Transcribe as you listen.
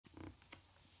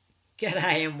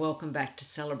G'day and welcome back to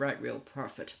Celebrate Real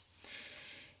Profit.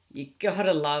 You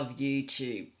gotta love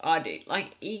YouTube. I do.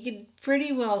 Like, you can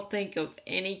pretty well think of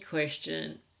any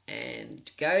question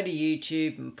and go to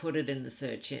YouTube and put it in the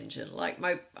search engine. Like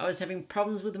I was having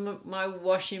problems with my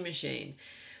washing machine.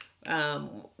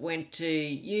 Went to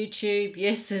YouTube.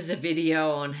 Yes, there's a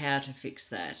video on how to fix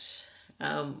that.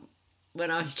 When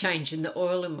I was changing the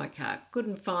oil in my car,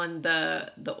 couldn't find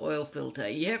the oil filter.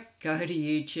 Yep, go to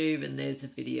YouTube and there's a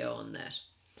video on that.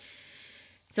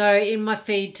 So in my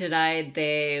feed today,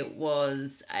 there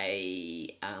was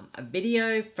a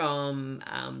video from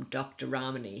Dr.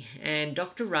 Ramani, and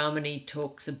Dr. Ramani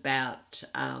talks about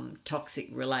toxic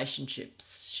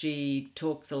relationships. She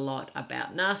talks a lot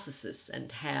about narcissists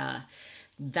and how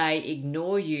they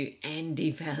ignore you and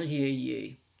devalue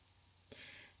you.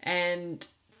 And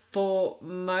for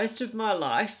most of my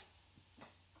life,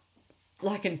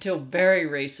 like until very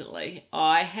recently,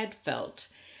 I had felt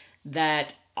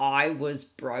that I was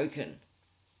broken.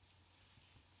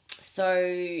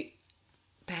 So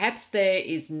perhaps there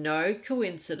is no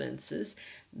coincidences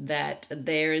that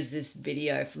there is this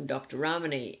video from Dr.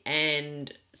 Ramani,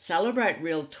 and Celebrate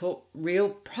Real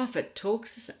Profit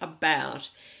talks about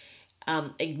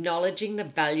acknowledging the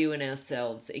value in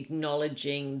ourselves,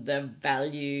 acknowledging the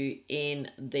value in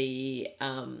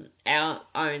our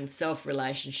own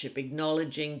self-relationship,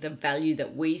 acknowledging the value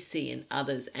that we see in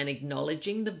others, and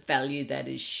acknowledging the value that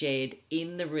is shared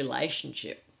in the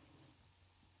relationship.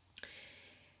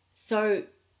 So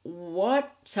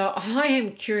I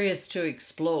am curious to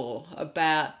explore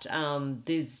about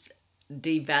this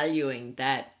devaluing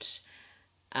that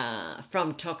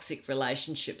from toxic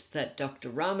relationships that Dr.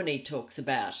 Ramani talks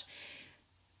about.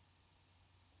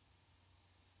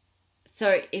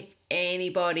 So if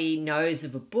anybody knows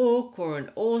of a book or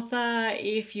an author,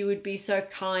 if you would be so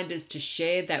kind as to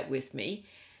share that with me,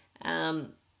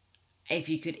 if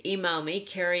you could email me,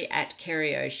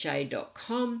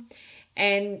 kerry@kerryoshea.com.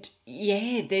 And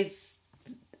yeah,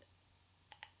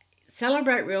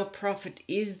 Celebrate Real Profit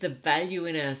is the value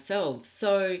in ourselves.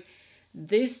 So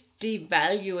this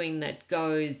devaluing that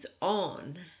goes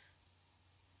on,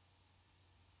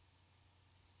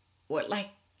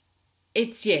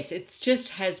 it just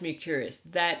has me curious.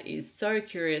 That is so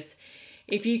curious.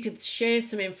 If you could share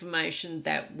some information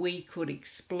that we could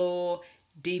explore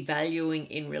devaluing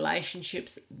in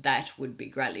relationships, that would be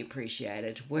greatly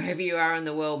appreciated. Wherever you are in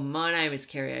the world, my name is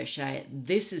Kerry O'Shea.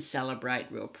 This is Celebrate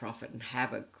Real Profit, and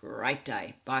have a great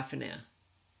day. Bye for now.